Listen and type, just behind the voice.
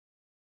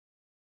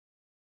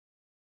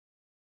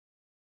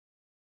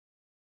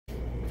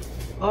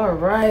All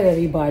right,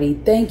 everybody.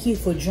 Thank you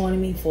for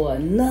joining me for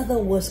another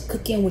What's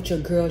Cooking with Your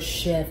Girl,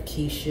 Chef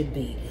Keisha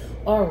B.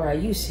 All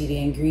right, you see the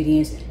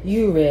ingredients.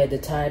 You read the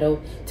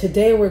title.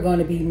 Today, we're going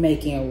to be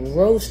making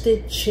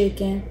roasted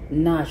chicken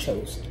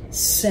nachos.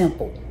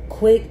 Simple,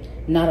 quick,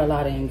 not a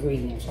lot of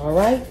ingredients. All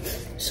right?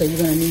 So you're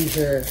going to need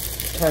your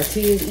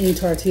tortillas, any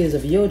tortillas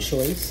of your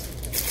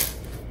choice,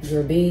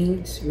 your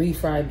beans,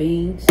 refried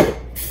beans,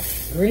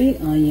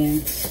 green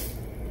onions,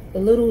 a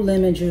little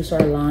lemon juice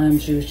or lime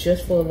juice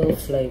just for a little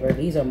flavor.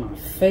 These are my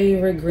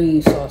favorite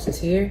green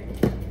sauces here.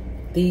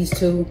 These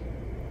two,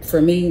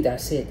 for me,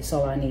 that's it. That's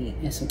all I need.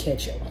 And some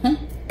ketchup.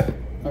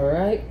 All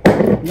right.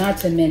 Not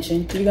to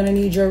mention, you're going to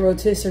need your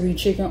rotisserie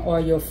chicken or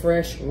your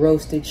fresh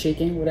roasted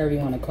chicken, whatever you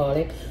want to call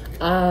it.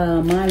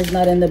 Mine is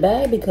not in the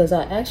bag because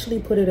I actually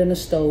put it in the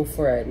stove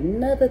for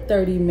another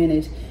 30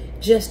 minutes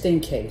just in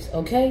case.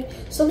 Okay.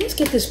 So let's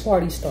get this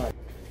party started.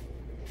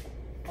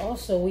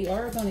 Also, we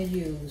are going to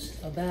use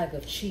a bag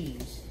of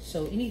cheese.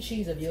 So any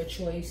cheese of your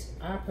choice.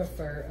 I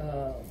prefer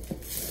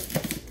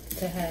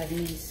to have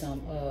me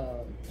some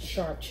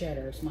sharp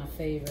cheddar. It's my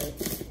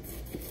favorite.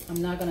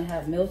 I'm not going to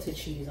have melted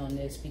cheese on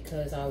this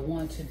because I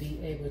want to be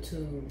able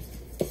to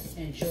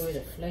enjoy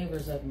the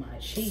flavors of my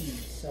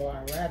cheese. So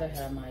I'd rather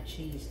have my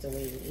cheese the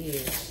way it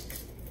is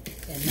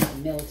and not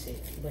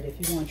melted. But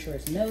if you want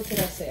yours melted,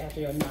 I say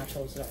after your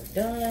nachos are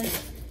done,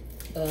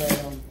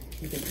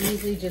 you can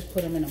easily just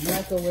put them in a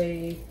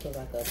microwave, put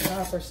like a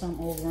top or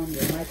something over them,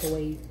 your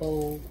microwave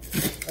bowl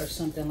or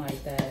something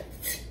like that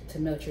to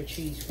melt your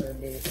cheese for a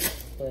bit.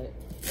 But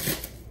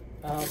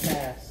I'll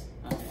pass.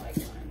 I don't like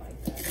mine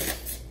like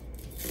that.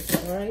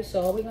 All right, so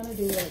all we're gonna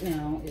do right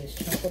now is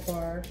chop up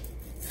our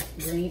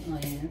green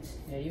onions.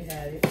 There you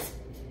have it.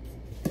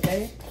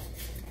 Okay,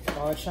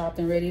 all chopped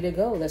and ready to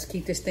go. Let's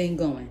keep this thing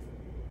going.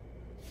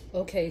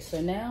 Okay,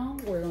 so now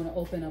we're gonna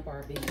open up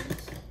our beans.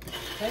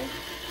 Okay.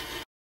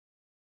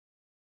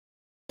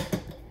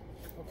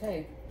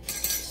 Okay,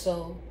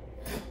 so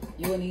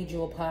you will need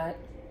your pot,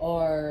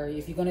 or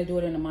if you're gonna do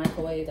it in a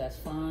microwave, that's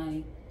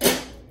fine.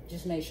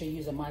 Just make sure you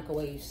use a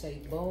microwave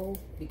safe bowl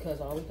because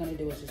all we're gonna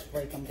do is just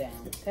break them down,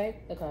 okay?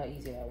 Look how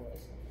easy that was.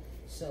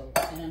 So,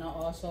 and then I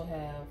also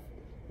have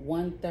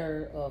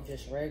 1/3 of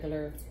just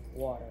regular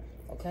water,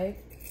 okay?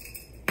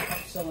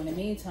 So in the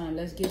meantime,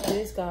 let's get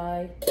this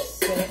guy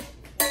set.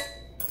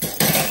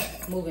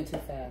 Moving too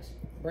fast,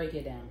 break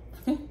it down.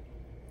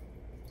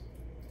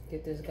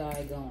 Get this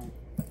guy going.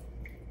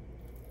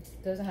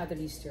 Doesn't have to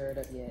be stirred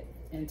up yet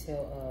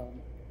until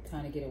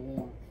kind of get it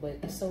warm, but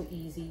it's so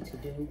easy to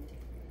do.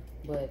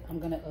 But I'm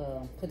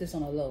gonna put this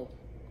on a low.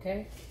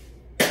 Okay,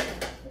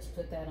 let's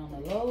put that on the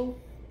low.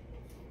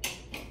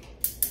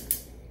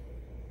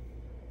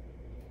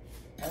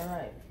 All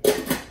right,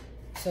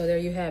 so there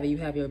you have it. You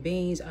have your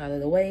beans out of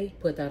the way.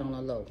 Put that on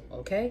a low,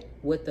 okay,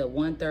 with the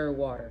 1/3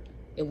 water.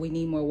 If we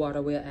need more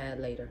water, we'll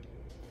add later.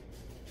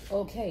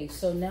 Okay,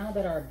 so now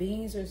that our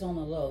beans is on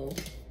the low,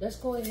 let's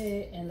go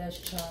ahead and let's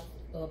chop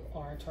up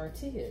our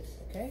tortillas,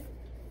 okay?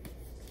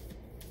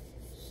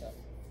 So,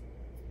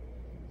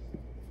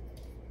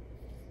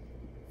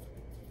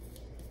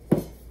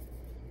 all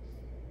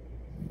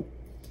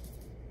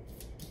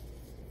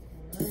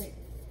right.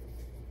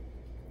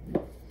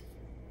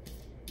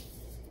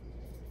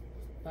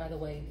 By the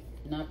way,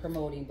 not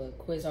promoting, but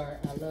Cuisinart,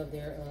 I love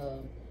their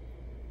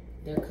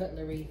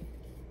cutlery.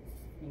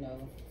 You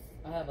know,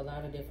 I have a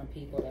lot of different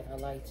people that I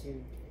like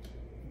to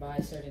buy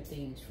certain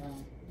things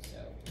from, so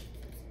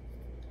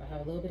I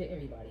have a little bit of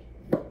everybody.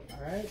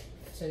 All right,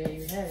 so there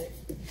you have it.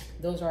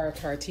 Those are our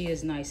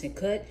tortillas, nice and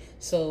cut.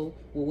 So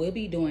what we'll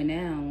be doing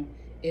now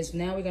is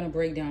we're gonna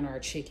break down our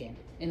chicken,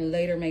 and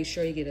later make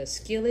sure you get a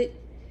skillet,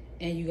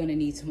 and you're gonna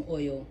need some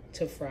oil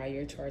to fry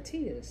your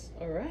tortillas.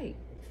 All right.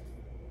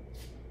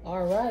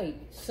 All right.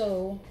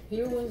 So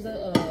here was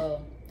the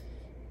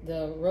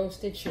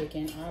roasted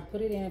chicken. I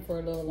put it in for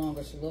a little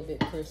longer, so a little bit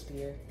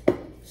crispier.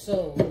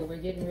 So what we're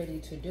getting ready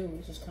to do,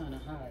 this is kind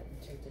of hot.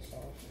 Take this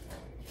off.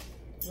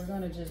 We're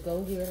gonna just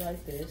go here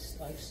like this,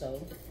 like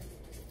so.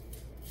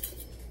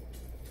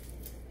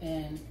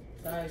 And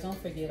guys, don't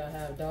forget I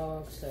have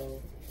dogs, so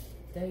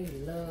they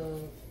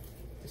love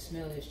to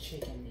smell this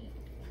chicken meat.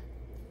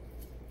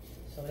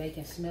 So they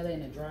can smell it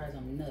and it drives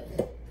them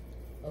nuts.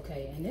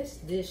 Okay, and this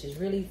dish is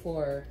really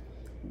for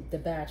the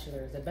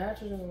bachelors. The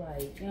bachelors are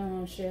like, you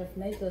know, chef,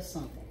 make us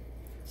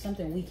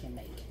something we can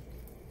make.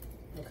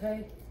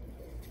 Okay?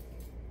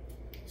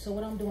 So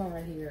what I'm doing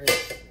right here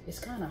is, it's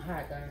kind of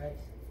hot, guys.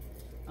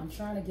 I'm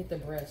trying to get the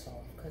breast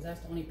off because that's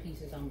the only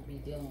pieces I'm gonna be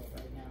dealing with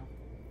right now.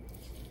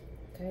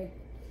 Okay.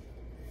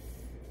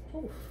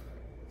 Oof.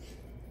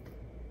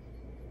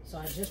 So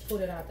I just put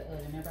it out the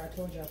oven. Remember I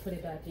told you I put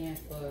it back in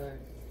for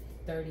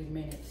 30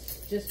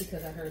 minutes just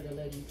because I heard the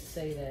lady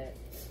say that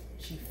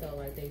she felt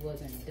like they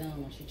wasn't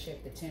done when she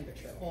checked the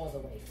temperature all the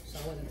way. So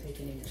I wasn't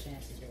taking any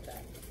chances with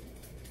that.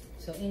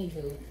 So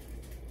anywho,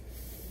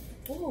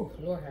 oh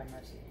Lord have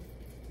mercy.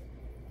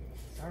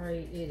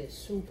 Sorry, it is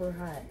super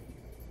hot.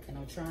 And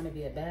I'm trying to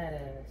be a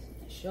badass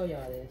and show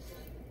y'all this.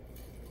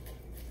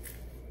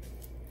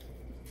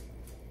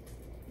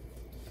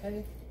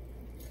 Okay.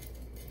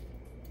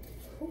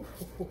 You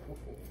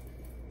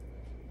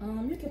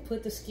can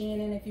put the skin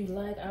in if you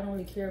like. I don't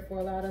really care for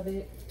a lot of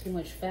it. Too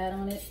much fat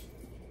on it.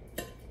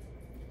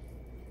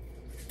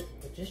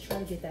 But just try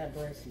to get that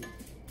breast meat.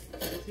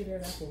 See there,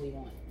 that's what we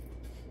want.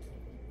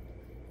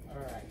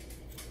 All right.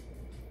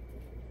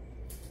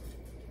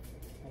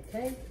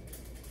 Okay.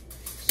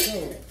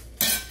 So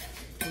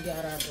we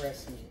got our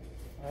breast meat.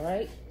 All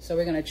right. So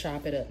we're gonna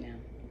chop it up now.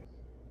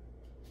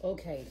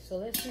 Okay. So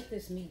let's get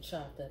this meat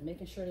chopped up,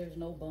 making sure there's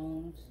no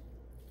bones.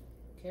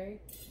 Okay.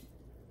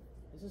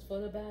 This is for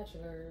the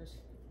bachelors.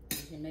 We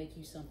can make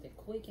you something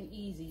quick and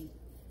easy.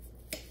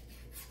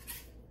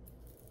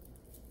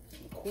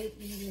 Some quick,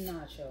 easy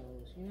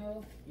nachos, you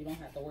know? You don't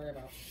have to worry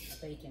about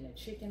baking the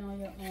chicken on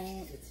your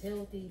own. It's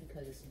healthy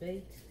because it's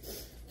baked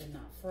and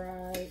not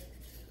fried.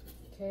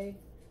 Okay?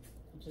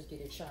 Just get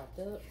it chopped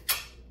up.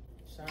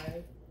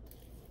 Sorry.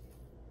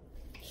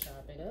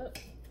 Chop it up.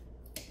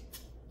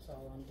 That's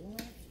all I'm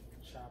doing.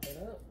 Chop it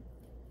up.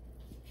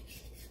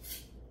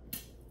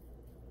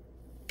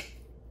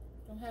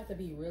 Don't have to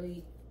be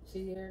really,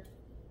 see there?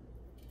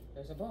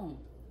 There's a bone.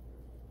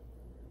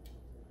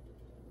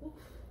 Oof.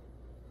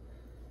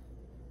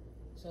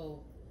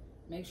 So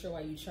make sure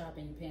while you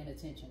chopping, you're paying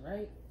attention,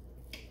 right?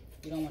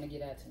 You don't want to get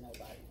that to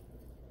nobody.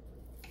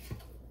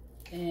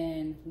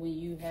 And when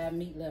you have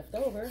meat left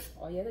over,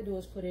 all you have to do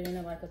is put it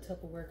in like a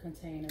Tupperware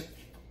container,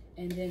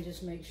 and then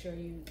just make sure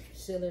you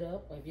seal it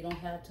up. Or if you don't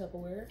have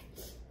Tupperware,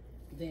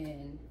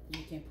 then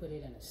you can put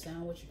it in a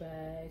sandwich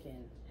bag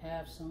and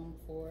have some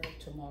for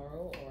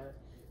tomorrow or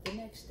the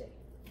next day.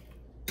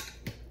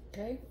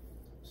 Okay?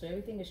 So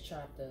everything is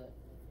chopped up.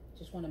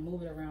 Just want to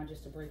move it around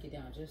just to break it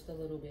down just a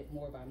little bit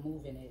more by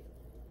moving it.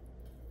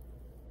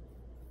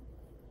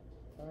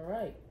 All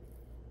right.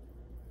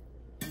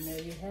 And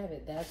there you have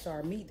it. That's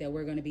our meat that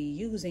we're going to be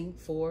using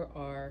for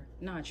our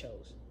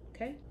nachos.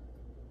 Okay?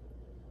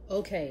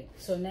 Okay,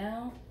 so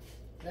now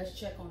let's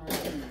check on our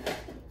beans.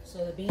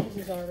 So the beans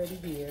is already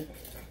here.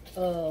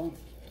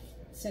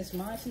 Since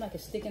mine seems like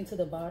it's sticking to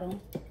the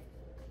bottom,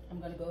 I'm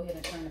going to go ahead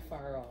and turn the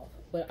fire off.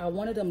 But I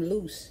wanted them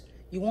loose.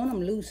 You want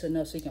them loose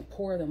enough so you can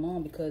pour them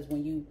on, because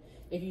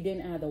if you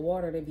didn't add the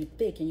water, they'd be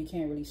thick and you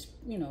can't really,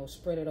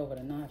 spread it over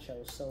the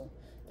nachos. So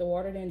the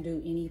water didn't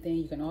do anything.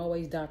 You can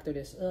always doctor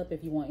this up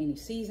if you want any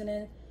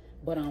seasoning,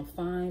 but I'm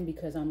fine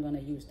because I'm going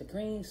to use the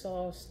green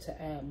sauce to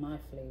add my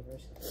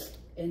flavors.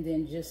 And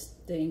then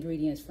just the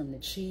ingredients from the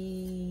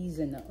cheese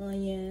and the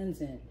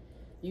onions and,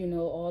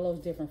 all those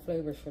different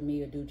flavors for me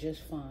to do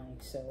just fine.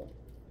 So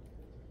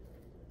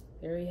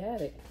there you have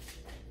it.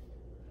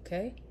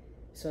 Okay.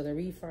 So the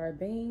refried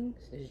beans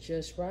is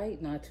just right,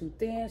 not too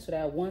thin. So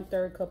that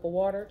 1/3 cup of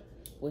water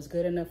was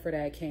good enough for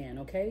that can,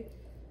 okay?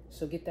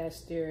 So get that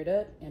stirred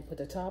up and put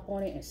the top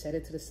on it and set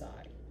it to the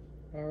side.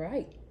 All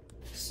right.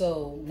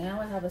 So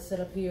now I have a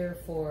setup here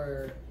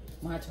for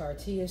my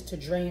tortillas to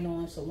drain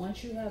on. So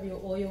once you have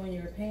your oil in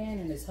your pan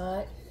and it's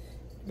hot,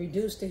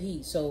 reduce the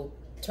heat. So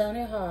turn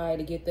it high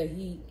to get the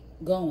heat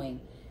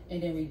going,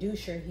 and then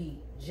reduce your heat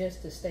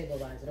just to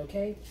stabilize it,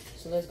 okay?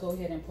 So let's go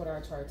ahead and put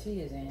our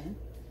tortillas in.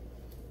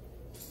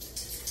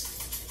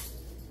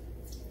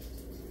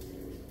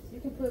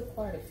 You can put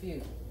quite a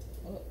few.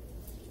 Oh.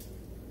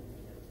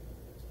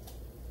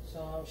 So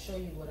I'll show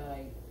you what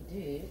I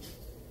did.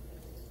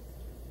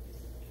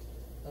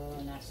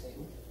 That's it.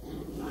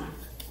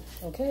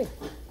 Okay.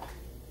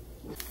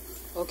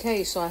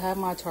 Okay, so I have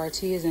my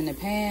tortillas in the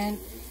pan.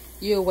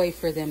 You'll wait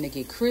for them to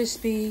get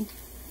crispy.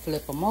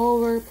 Flip them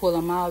over, pull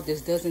them out.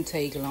 This doesn't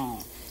take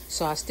long.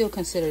 So I still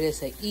consider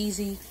this an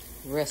easy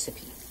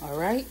recipe. All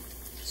right?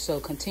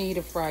 So continue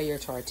to fry your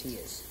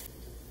tortillas.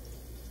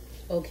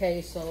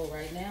 Okay, so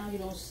right now you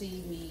don't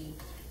see me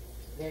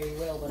very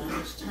well, but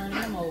I'm just turning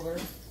them over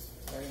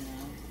right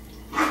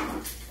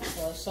now.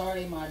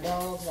 Sorry, my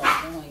dogs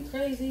are going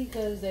crazy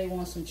because they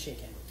want some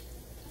chicken.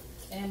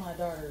 And my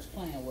daughter is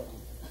playing with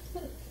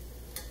them.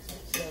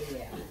 So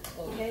yeah,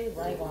 okay,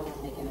 right while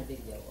I'm making a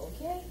video,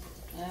 okay?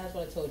 And that's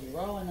what I told you,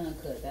 raw and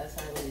uncut, that's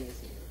how it is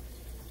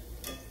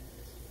here.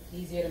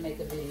 Easier to make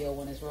a video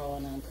when it's raw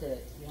and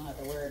uncut. You don't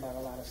have to worry about a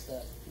lot of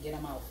stuff. Get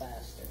them out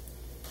faster.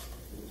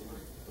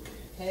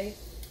 Okay,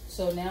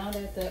 so now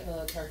that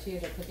the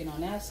tortillas are cooking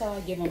on that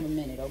side, give them a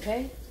minute,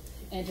 okay?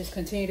 And just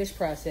continue this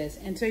process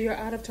until you're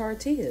out of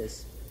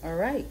tortillas. All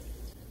right.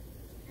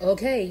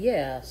 Okay,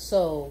 yeah,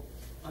 so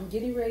I'm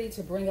getting ready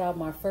to bring out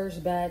my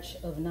first batch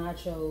of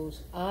nachos.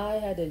 I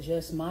had to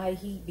adjust my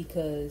heat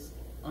because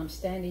I'm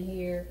standing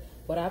here,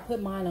 but I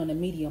put mine on a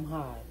medium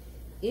high.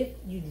 If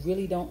you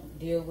really don't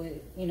deal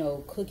with,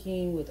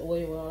 cooking with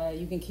oil or all that,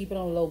 you can keep it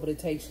on low, but it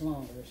takes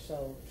longer.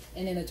 So,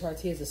 and then the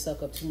tortillas will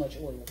suck up too much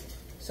oil.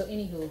 So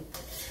anywho,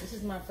 this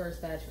is my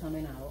first batch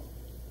coming out.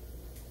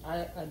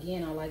 I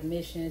like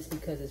missions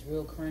because it's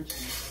real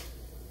crunchy.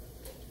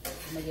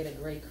 I'm gonna get a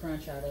great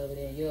crunch out of it,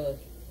 and you'll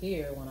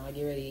hear when I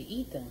get ready to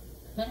eat them.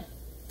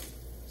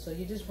 So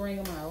you just bring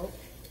them out,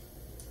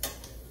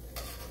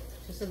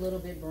 just a little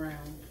bit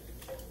brown.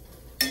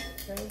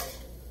 Okay.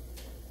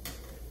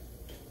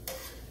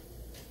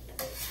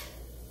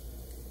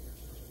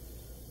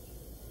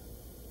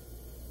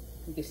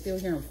 You can still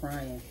hear them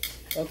frying.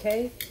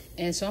 okay?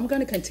 And so I'm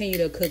gonna continue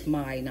to cook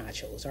my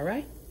nachos, all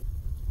right?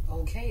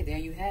 Okay, there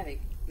you have it.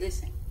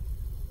 Listen.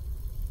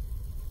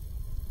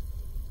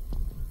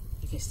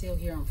 You can still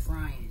hear them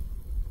frying.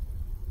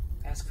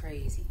 That's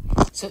crazy.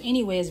 So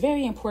anyway, it's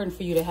very important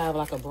for you to have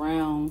like a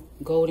brown,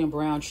 golden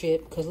brown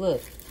chip, because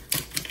look,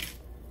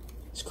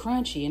 it's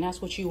crunchy, and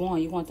that's what you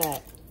want. You want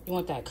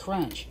that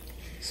crunch.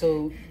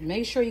 So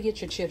make sure you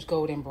get your chips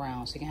golden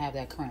brown so you can have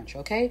that crunch,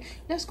 okay?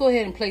 Let's go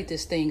ahead and plate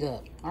this thing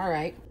up, all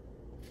right?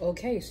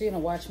 Okay, so you're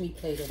gonna watch me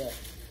plate it up,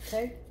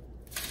 okay?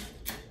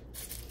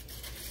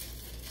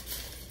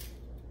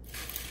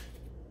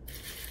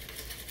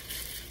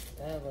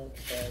 That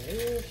looks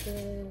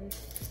delicious.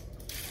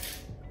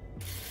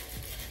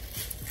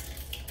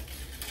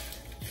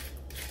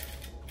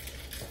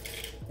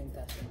 I think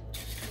that's enough.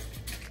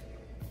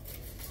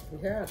 You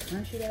hear how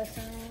crunchy that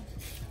sounds?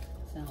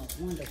 Sounds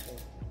wonderful,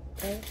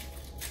 okay?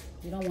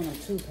 You don't want them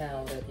too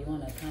piled up. You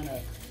want to kind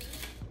of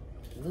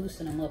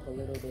loosen them up a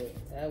little bit.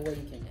 That way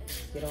you can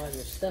get all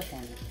your stuff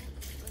on it,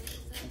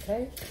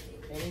 okay?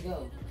 There we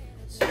go.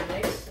 So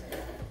next,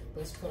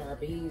 let's put our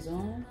beans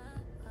on.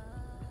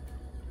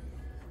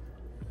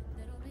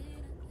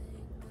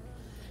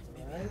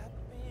 All right.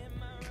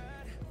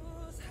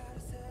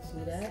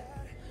 See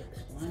that?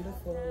 Looks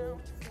wonderful.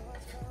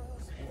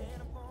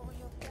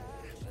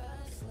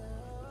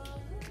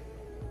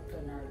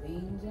 Putting our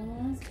beans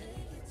on.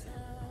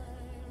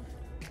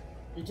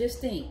 And just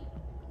think,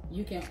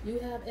 you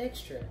have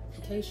extra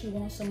in case you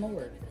want some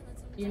more.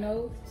 You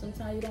know,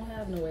 sometimes you don't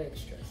have no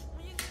extras.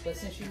 But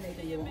since you're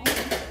making your own,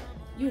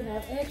 you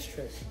have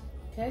extras.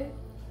 Okay?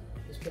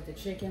 Just put the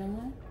chicken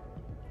on.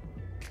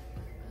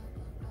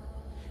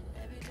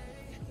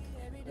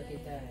 Look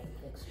at that.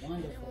 Looks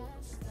wonderful.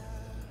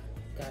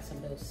 Got some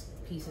of those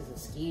pieces of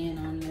skin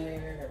on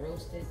there,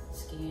 roasted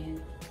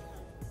skin.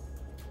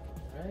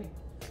 Alright.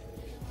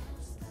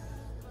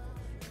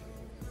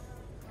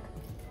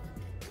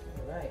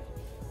 Alright.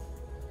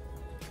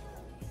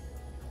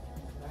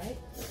 Alright.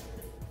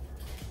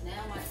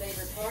 Now my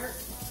favorite part.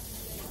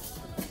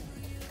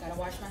 Gotta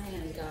wash my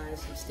hands,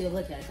 guys. You still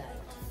look at that.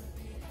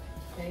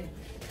 Okay.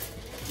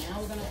 Now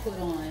we're gonna put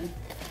on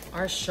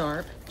our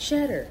sharp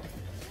cheddar.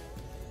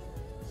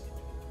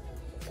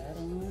 Put that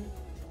on.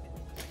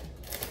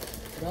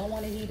 Don't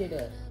want to heat it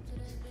up.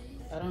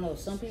 I don't know.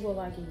 Some people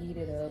like to heat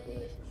it up,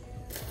 but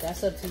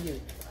that's up to you.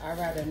 I'd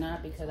rather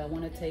not because I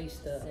want to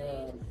taste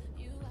the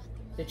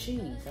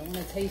cheese. I want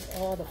to taste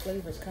all the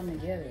flavors coming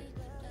together.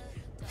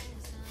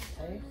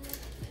 Okay.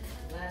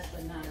 Last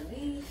but not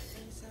least,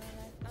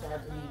 our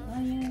green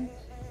onions.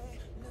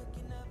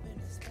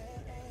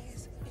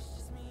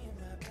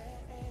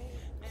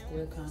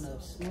 Still kind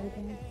of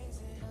smoking.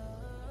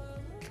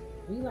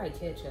 We like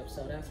ketchup,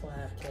 so that's why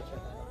I have ketchup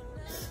out.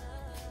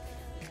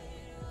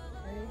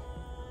 Okay,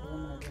 put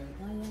my green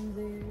onions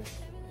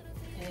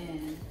there.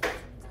 And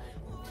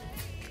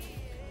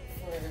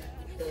for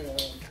the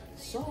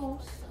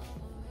sauce,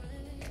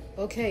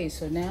 okay,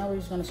 so now we're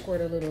just gonna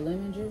squirt a little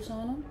lemon juice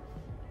on them.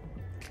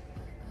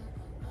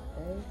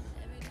 Okay,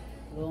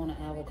 a little on the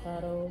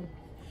avocado.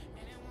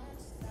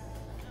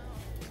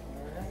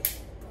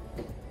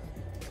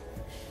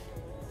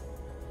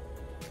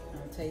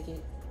 Take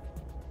it,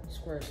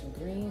 squirt some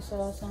green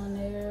sauce on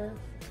there.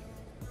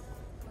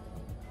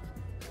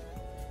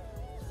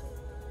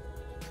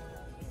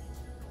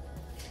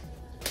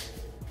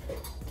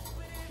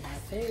 My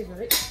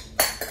favorite.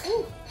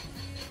 Ooh.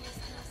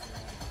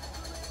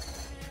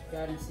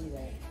 Y'all didn't see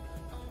that.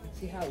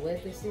 See how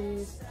wet this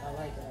is? I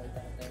like it like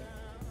that though,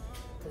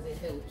 because it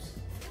helps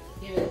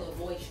give it a little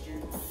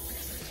moisture.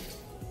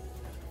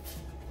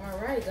 All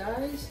right,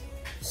 guys.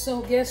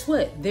 So guess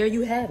what? There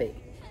you have it.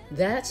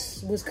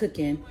 That's what's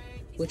cooking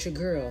with your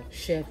girl,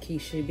 Chef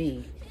Keisha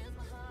B.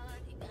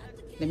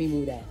 Let me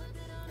move that.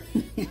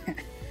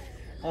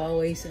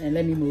 Always, and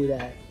let me move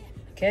that.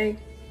 Okay?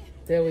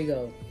 There we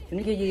go. Let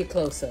me give you a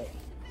close-up.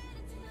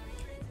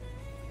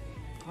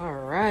 All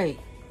right.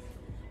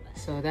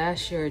 So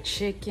that's your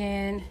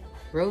chicken,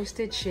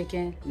 roasted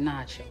chicken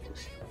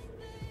nachos.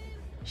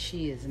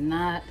 She is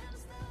not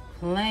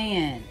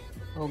playing.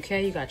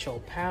 Okay, you got your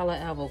pile of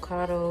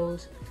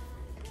avocados.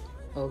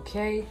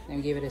 Okay, let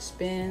me give it a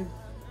spin.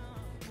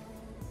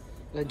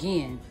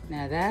 Again,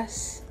 now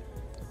that's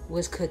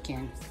what's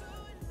cooking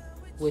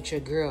with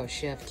your girl,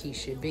 Chef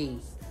Keisha B.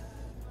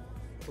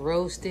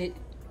 Roasted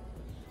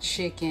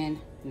chicken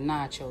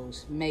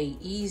nachos,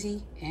 made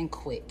easy and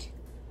quick.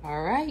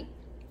 All right?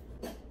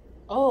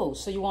 Oh,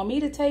 so you want me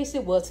to taste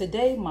it? Well,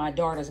 today my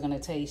daughter's gonna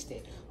taste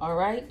it. All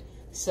right?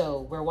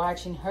 So we're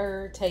watching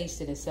her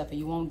taste it and stuff, and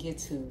you won't get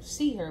to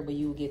see her, but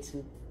you'll get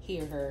to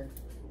hear her.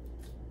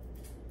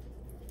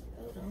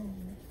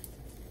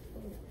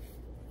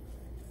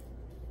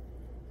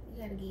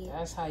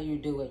 That's how you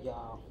do it,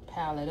 y'all.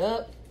 Pile it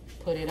up,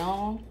 put it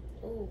on.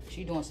 Ooh.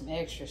 She doing some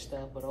extra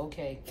stuff, but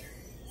okay.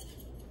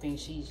 I think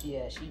she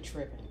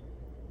tripping.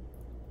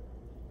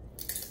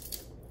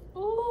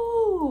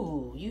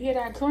 Ooh, you hear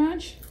that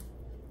crunch?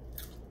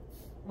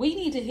 We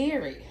need to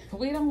hear it.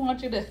 We don't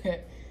want you to,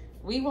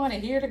 we want to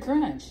hear the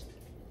crunch.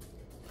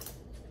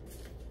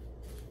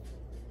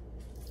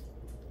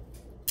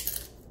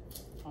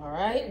 All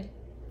right.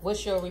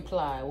 What's your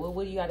reply?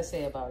 What do you got to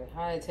say about it?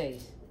 How it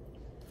taste?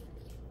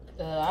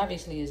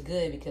 Obviously it's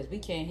good because we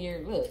can't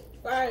hear. Look.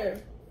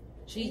 Fire.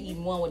 She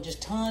eating one with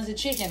just tons of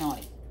chicken on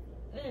it.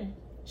 Mm.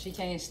 She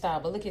can't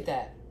stop. But look at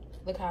that.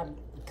 Look how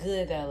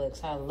good that looks.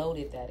 How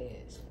loaded that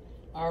is.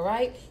 All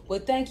right. Well,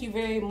 thank you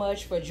very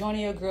much for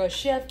joining your girl,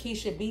 Chef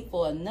Keisha B,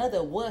 for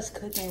another What's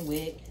Cooking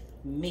with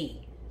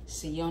Me.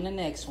 See you on the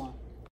next one.